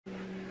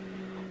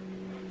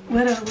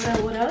What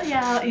up,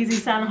 y'all? Easy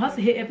Silent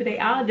Hustle here every day,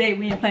 all day.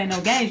 We ain't playing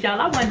no games, y'all.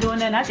 I wasn't doing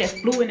nothing. I just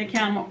flew in the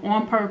camera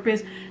on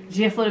purpose,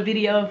 just for the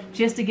video,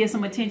 just to get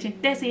some attention.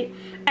 That's it.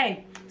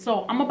 Hey,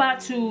 so I'm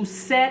about to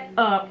set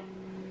up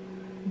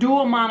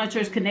dual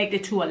monitors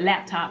connected to a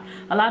laptop.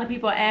 A lot of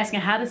people are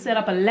asking how to set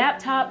up a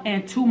laptop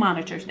and 2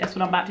 monitors. That's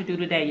what I'm about to do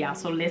today, y'all.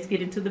 So let's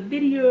get into the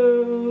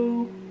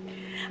video.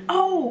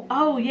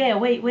 Oh yeah,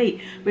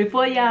 wait.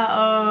 Before we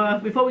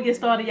get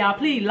started, y'all,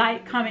 please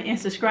like, comment, and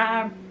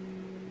subscribe.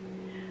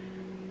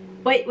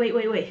 Wait.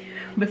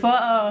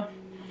 Before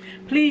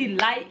please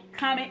like,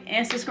 comment,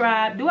 and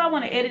subscribe. Do I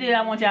want to edit it?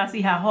 I want y'all to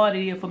see how hard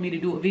it is for me to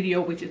do a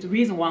video, which is the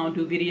reason why I don't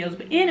do videos.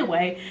 But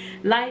anyway,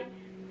 like,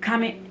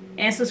 comment,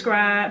 and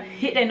subscribe.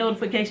 Hit that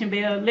notification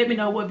bell. Let me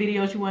know what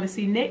videos you want to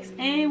see next.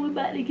 And we're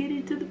about to get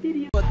into the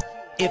video.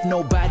 If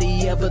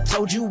nobody ever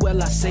told you,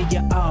 well, I say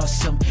you're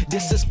awesome.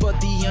 This is for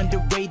the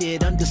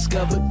underrated,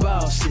 undiscovered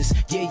bosses.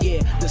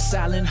 Yeah, the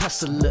silent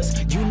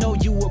hustlers. You know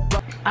you a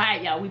boss.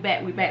 Alright, y'all, we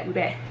back.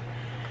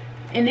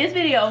 In this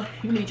video,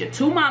 you need your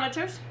 2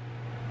 monitors.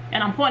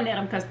 And I'm pointing at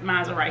them because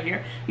mine are right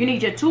here. You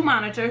need your 2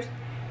 monitors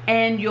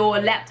and your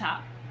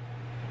laptop.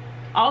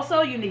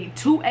 Also, you need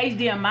 2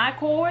 HDMI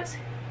cords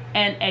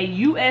and a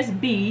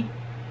USB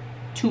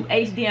to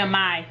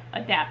HDMI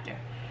adapter.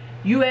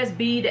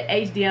 USB to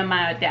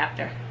HDMI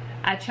adapter.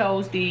 I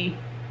chose the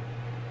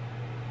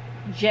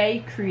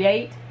J5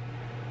 Create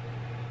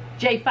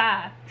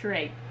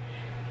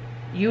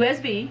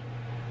USB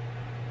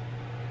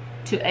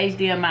to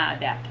HDMI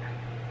adapter.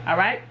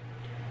 Alright,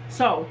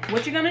 so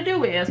what you're gonna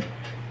do is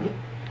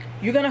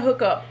you're gonna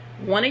hook up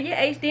one of your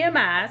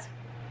HDMIs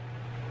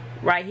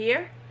right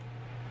here,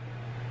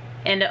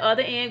 and the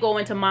other end go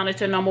into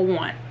monitor number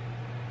 1,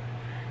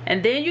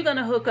 and then you're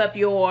gonna hook up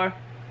your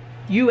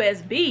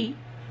USB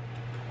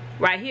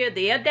right here.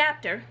 The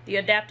adapter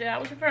I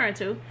was referring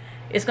to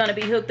is going to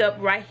be hooked up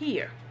right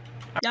here.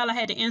 Y'all, I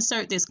had to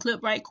insert this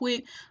clip right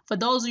quick. For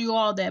those of you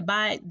all that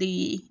buy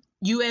the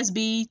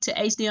USB to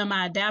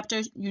HDMI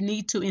adapter, you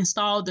need to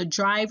install the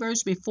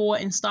drivers before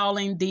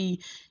installing the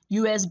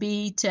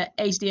USB to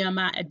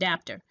HDMI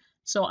adapter.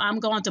 So I'm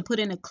going to put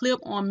in a clip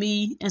on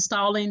me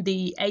installing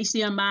the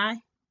HDMI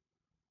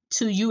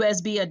to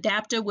USB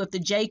adapter with the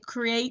J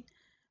Create.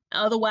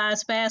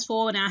 Otherwise, fast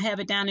forward, and I have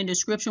it down in the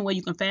description where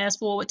you can fast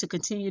forward to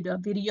continue the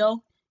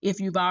video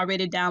if you've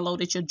already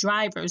downloaded your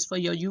drivers for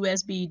your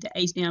USB to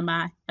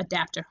HDMI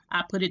adapter.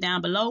 I put it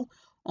down below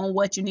on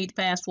what you need to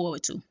fast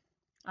forward to.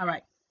 All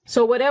right.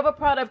 So whatever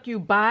product you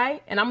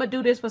buy, and I'm going to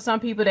do this for some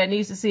people that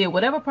needs to see it.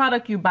 Whatever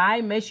product you buy,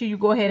 make sure you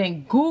go ahead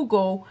and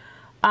Google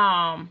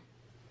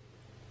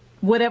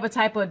whatever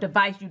type of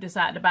device you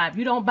decide to buy. If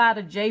you don't buy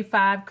the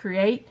J5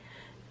 Create,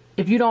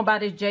 if you don't buy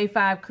this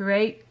J5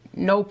 Create,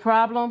 no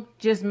problem.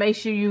 Just make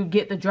sure you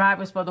get the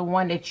drivers for the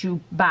one that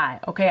you buy.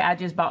 Okay, I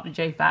just bought the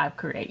J5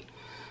 Create.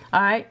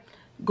 All right,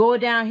 go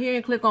down here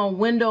and click on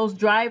Windows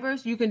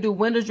drivers. You can do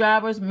Windows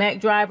drivers, Mac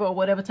driver, or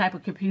whatever type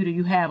of computer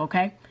you have.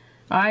 Okay,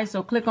 all right,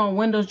 so click on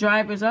Windows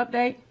drivers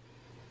update.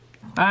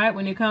 All right,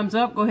 when it comes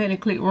up, go ahead and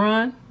click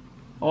run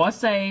or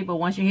save. But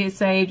once you hit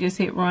save, just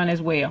hit run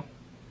as well.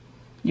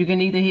 You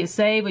can either hit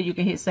save or you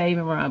can hit save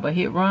and run. But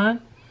hit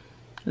run,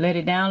 let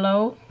it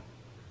download.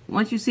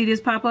 Once you see this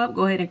pop up,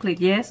 go ahead and click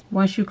yes.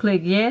 Once you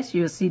click yes,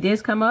 you'll see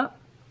this come up.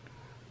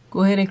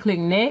 Go ahead and click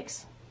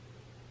next.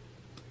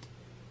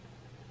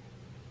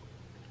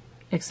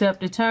 Accept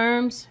the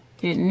terms.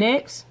 Hit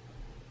next.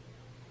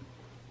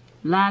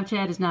 Live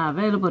chat is now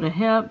available to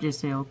help. Just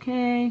say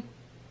okay.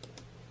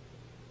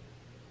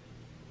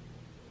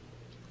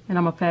 And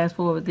I'm going to fast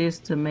forward this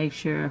to make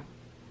sure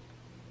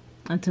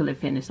until it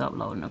finishes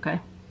uploading, okay?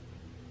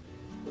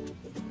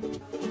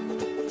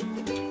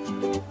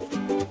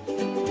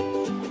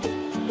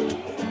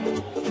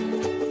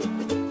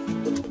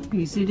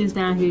 You see this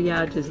down here,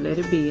 y'all, just let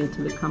it be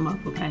until it come up,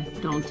 okay?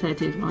 Don't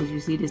touch it. As long as you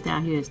see this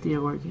down here, it's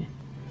still working.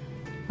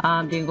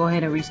 Then go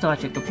ahead and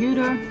restart your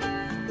computer.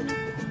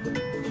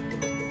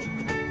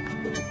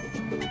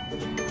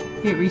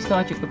 Hit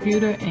restart your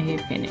computer and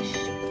hit finish.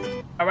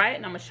 All right,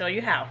 and I'm gonna show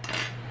you how.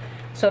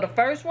 So the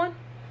first one,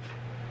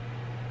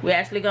 we're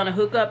actually gonna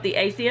hook up the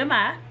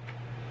HDMI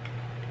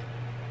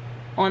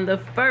on the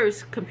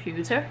first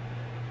computer.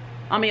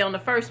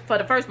 For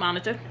the first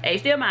monitor,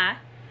 HDMI.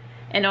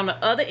 And on the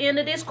other end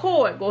of this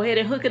cord, go ahead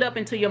and hook it up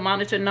into your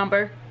monitor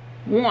number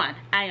 1.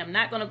 I am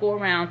not going to go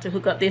around to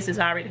hook up this. It's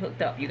already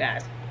hooked up, you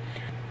guys.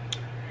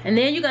 And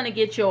then you're going to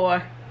get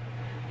your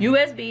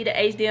USB to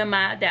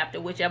HDMI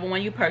adapter, whichever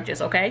one you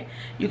purchase, okay?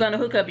 You're going to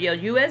hook up your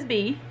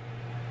USB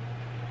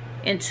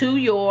into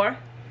your...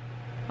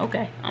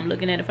 Okay, I'm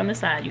looking at it from the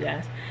side, you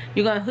guys.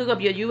 You're going to hook up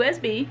your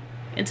USB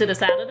into the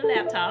side of the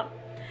laptop.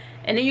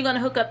 And then you're going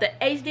to hook up the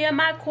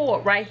HDMI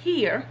cord right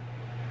here.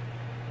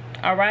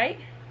 All right?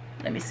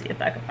 Let me see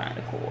if I can find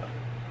the cord.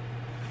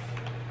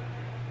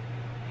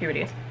 Here it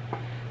is.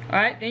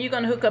 Alright, then you're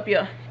going to hook up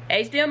your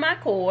HDMI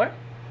cord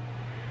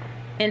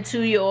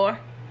into your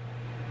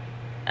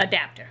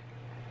adapter.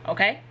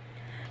 Okay?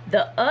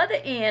 The other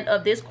end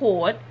of this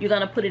cord, you're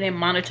going to put it in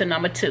monitor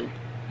number 2.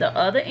 the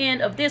other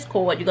end of this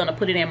cord, you're going to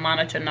put it in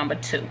monitor number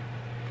 2.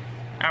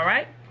 All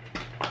right.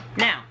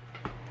 Now,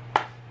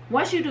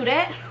 once you do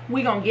that,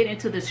 we're going to get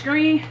into the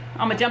screen.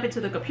 I'm going to jump into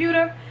the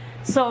computer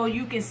so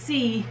you can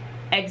see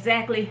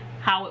exactly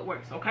how it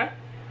works, okay?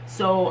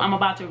 So I'm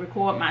about to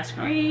record my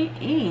screen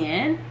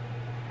in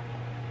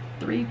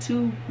 3,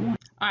 2, 1.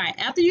 All right,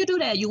 after you do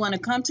that, you want to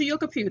come to your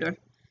computer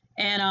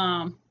and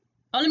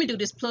oh, let me do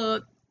this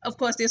plug. Of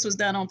course, this was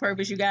done on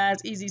purpose, you guys.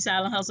 Easy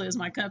Silent Hustle is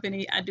my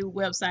company. I do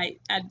website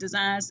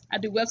designs,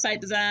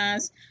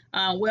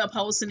 web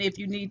hosting if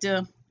you need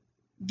to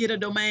get a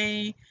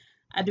domain.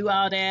 I do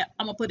all that.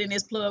 I'm gonna put in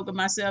this plug with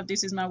myself.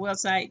 This is my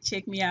website.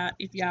 Check me out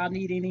if y'all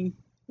need any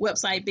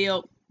website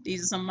built.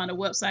 These are some of the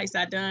websites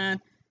I done.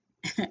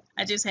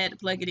 I just had to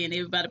plug it in.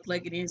 Everybody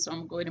plug it in, so I'm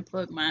gonna go ahead and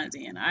plug mine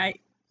in. All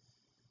right.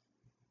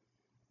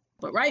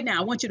 But right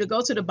now, I want you to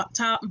go to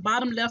the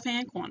bottom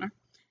left-hand corner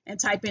and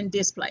type in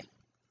display.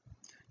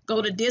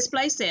 Go to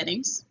display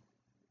settings.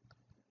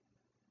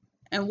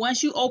 And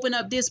once you open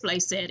up display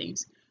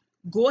settings,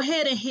 go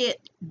ahead and hit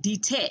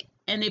detect.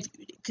 And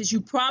because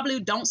you probably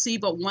don't see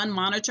but one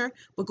monitor,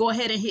 but go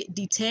ahead and hit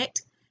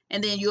detect,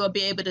 and then you'll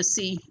be able to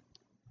see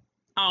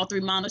all 3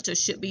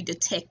 monitors should be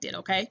detected,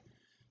 okay?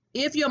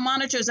 If your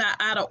monitors are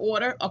out of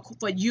order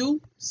for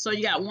you, so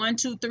you got 1,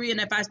 2, 3, and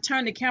if I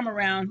turn the camera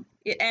around,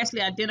 it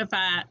actually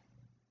identified.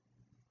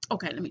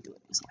 Okay, let me do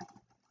it this way.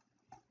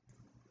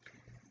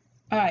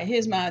 All right,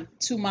 here's my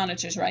 2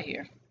 monitors right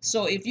here.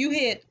 So if you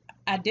hit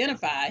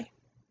identify,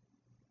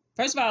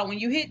 first of all, when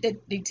you hit the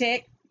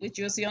detect, which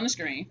you'll see on the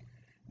screen,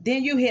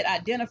 then you hit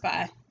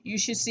identify, you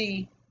should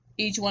see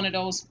each one of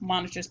those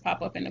monitors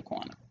pop up in the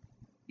corner.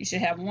 You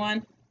should have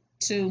 1,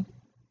 2,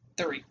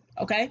 3,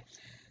 okay?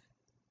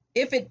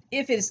 If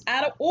it's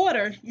out of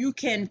order, you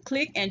can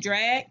click and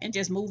drag and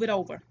just move it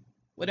over,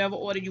 whatever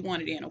order you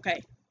want it in,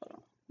 okay? Hold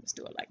on, let's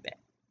do it like that.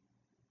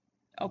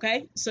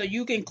 Okay, so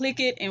you can click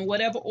it in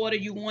whatever order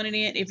you want it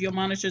in if your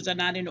monitors are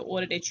not in the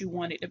order that you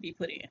want it to be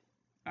put in.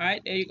 All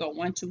right, there you go,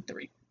 1, 2,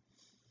 3.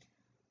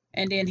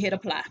 And then hit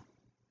apply.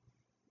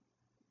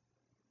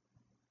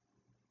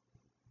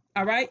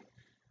 All right,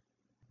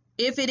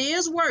 if it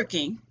is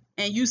working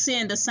and you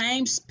send the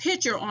same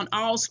picture on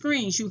all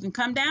screens, you can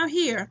come down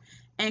here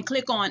and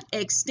click on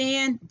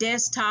extend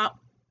desktop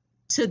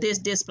to this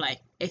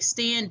display.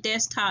 Extend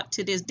desktop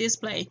to this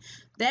display.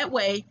 That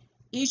way,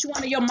 each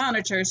one of your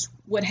monitors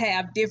would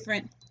have a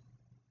different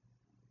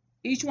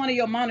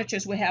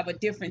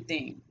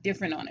thing,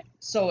 different on it.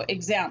 So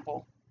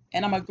example,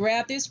 and I'm gonna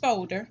grab this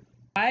folder.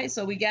 All right,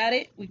 so we got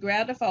it. We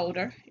grabbed the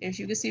folder. As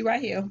you can see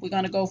right here, we're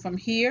gonna go from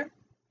here.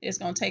 It's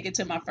gonna take it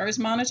to my first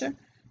monitor.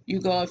 You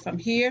go from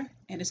here,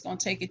 and it's gonna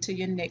take it to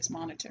your next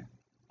monitor.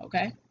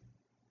 Okay.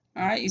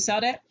 All right, you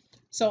saw that?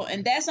 So,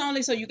 and that's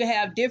only so you can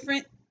have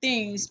different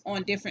things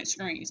on different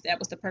screens. That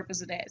was the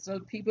purpose of that.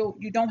 So people,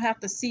 you don't have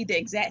to see the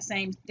exact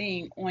same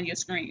thing on your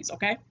screens,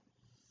 okay?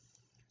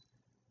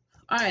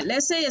 All right,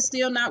 let's say it's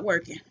still not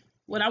working.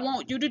 What I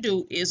want you to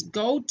do is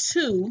go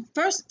to,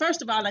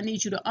 first of all, I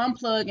need you to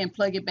unplug and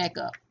plug it back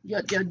up.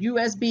 Your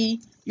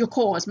USB, your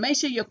cords. Make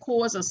sure your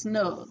cords are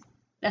snug.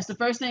 That's the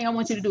first thing I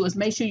want you to do is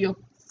make sure your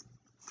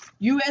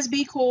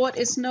USB cord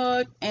is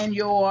snug and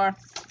your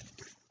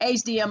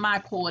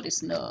HDMI cord is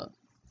snug,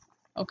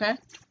 okay?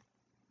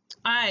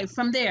 All right,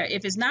 from there,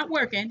 if it's not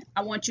working,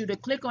 I want you to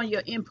click on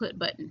your input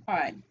button. All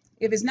right,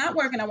 if it's not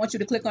working, I want you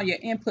to click on your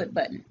input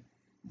button.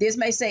 This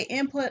may say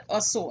input or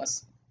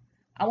source.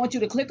 I want you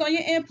to click on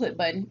your input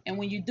button, and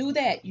when you do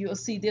that, you'll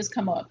see this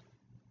come up.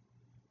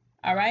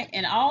 All right,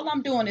 and all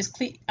I'm doing is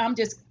I'm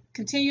just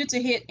continue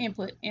to hit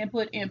input,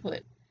 input,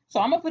 input.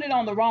 So I'm gonna put it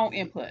on the wrong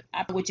input,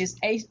 which is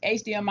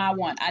HDMI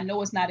 1. I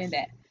know it's not in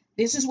that.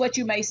 This is what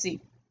you may see,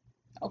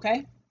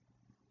 okay?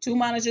 2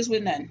 monitors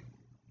with nothing.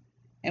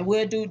 And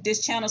we'll do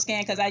this channel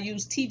scan because I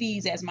use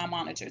TVs as my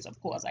monitors.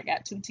 Of course, I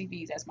got 2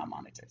 TVs as my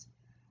monitors.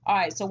 All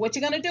right, so what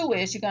you're going to do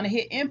is you're going to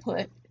hit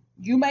input.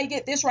 You may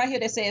get this right here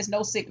that says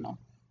no signal.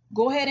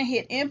 Go ahead and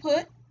hit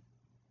input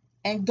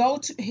and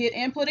hit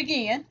input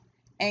again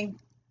and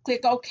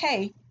click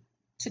OK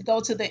to go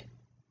to the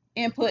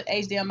input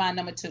HDMI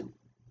number 2.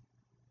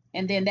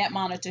 And then that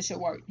monitor should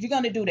work. You're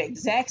going to do the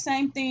exact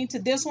same thing to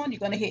this one. You're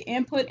going to hit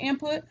input,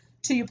 input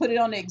till you put it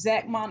on the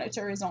exact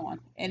monitor is on.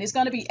 And it's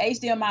going to be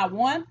HDMI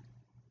 1.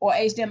 Or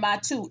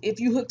HDMI 2 if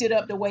you hooked it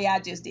up the way I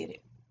just did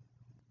it.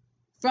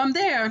 From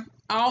there,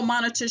 all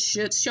monitors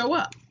should show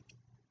up.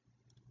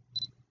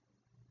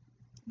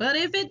 But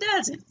if it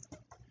doesn't,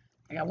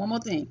 I got one more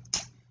thing.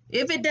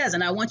 If it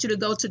doesn't, I want you to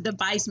go to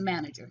Device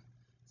Manager.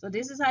 So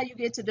this is how you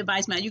get to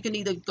Device Manager. You can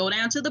either go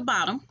down to the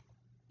bottom,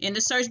 in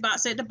the search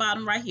box at the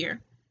bottom right here.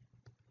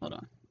 Hold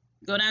on.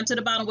 Go down to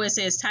the bottom where it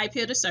says type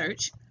here to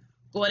search.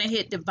 Go ahead and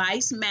hit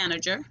Device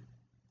Manager.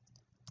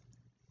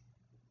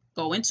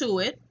 Go into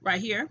it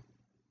right here.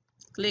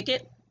 Click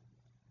it.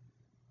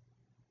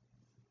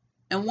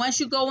 And once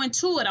you go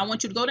into it, I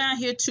want you to go down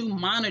here to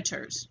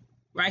monitors,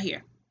 right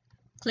here.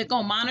 Click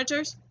on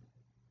monitors.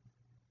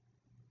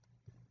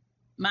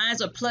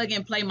 Mine's a plug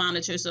and play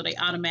monitor, so they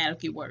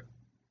automatically work.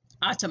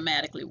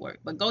 automatically work.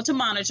 But go to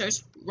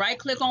monitors, right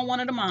click on one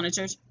of the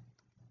monitors,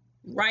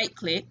 right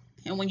click,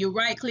 and when you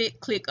right click,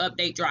 click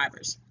update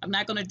drivers. I'm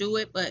not going to do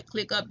it, but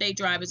click update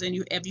drivers, and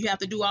if you have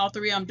to do all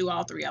three of them, do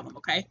all three of them,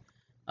 okay?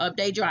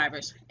 Update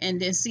drivers,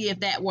 and then see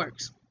if that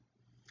works.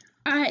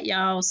 All right,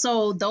 y'all,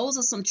 so those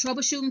are some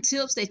troubleshooting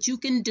tips that you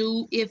can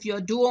do if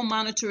your dual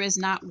monitor is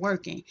not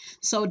working.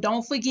 So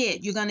don't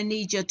forget, you're going to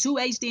need your 2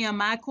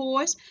 HDMI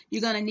cords.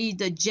 You're going to need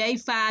the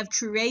J5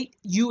 Create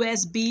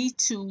USB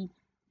to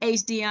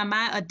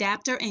HDMI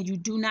adapter, and you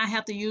do not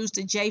have to use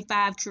the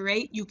J5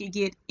 Create. You can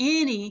get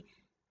any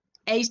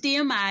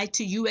HDMI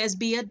to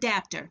USB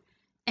adapter,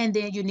 and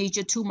then you need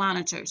your 2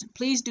 monitors.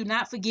 Please do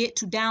not forget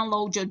to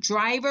download your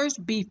drivers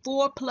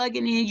before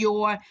plugging in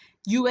your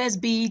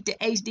USB to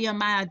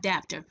HDMI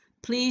adapter.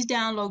 Please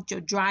download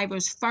your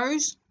drivers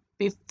first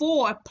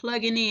before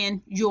plugging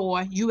in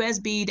your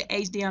USB to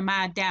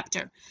HDMI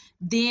adapter.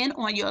 Then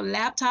on your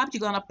laptop,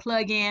 you're going to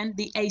plug in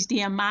the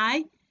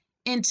HDMI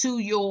into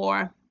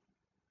your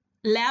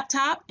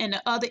laptop and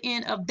the other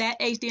end of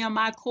that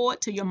HDMI cord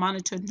to your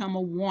monitor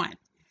number 1.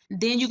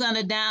 Then you're going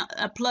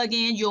to plug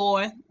in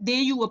your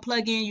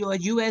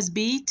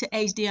USB to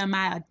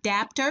HDMI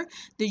adapter.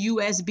 The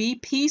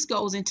USB piece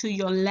goes into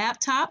your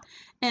laptop,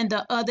 and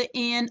the other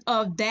end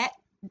of that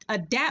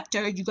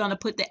adapter, you're going to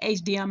put the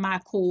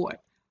HDMI cord.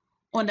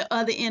 On the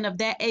other end of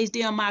that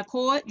HDMI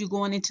cord, you're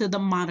going into the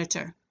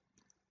monitor.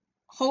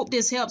 Hope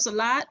this helps a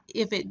lot.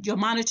 If your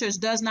monitors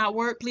does not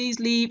work, please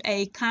leave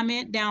a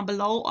comment down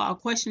below or a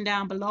question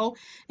down below,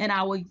 and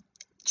I will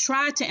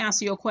try to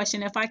answer your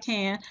question if I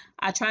can.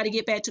 I try to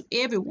get back to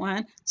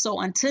everyone.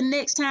 So until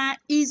next time,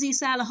 easy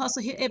silent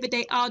hustle here every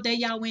day, all day.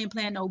 Y'all, we ain't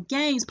playing no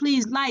games.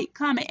 Please like,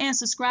 comment, and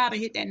subscribe,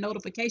 and hit that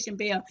notification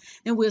bell.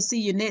 And we'll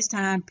see you next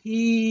time.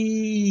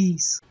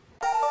 Peace.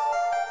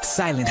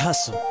 Silent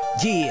hustle,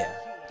 yeah.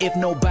 If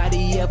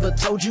nobody ever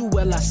told you,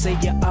 well, I say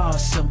you're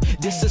awesome.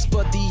 This is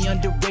for the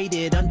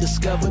underrated,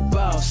 undiscovered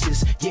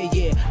bosses. Yeah,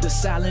 yeah, the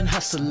silent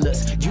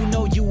hustlers. You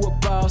know you a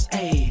boss,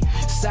 ayy.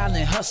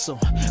 Silent hustle,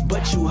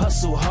 but you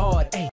hustle hard, ayy.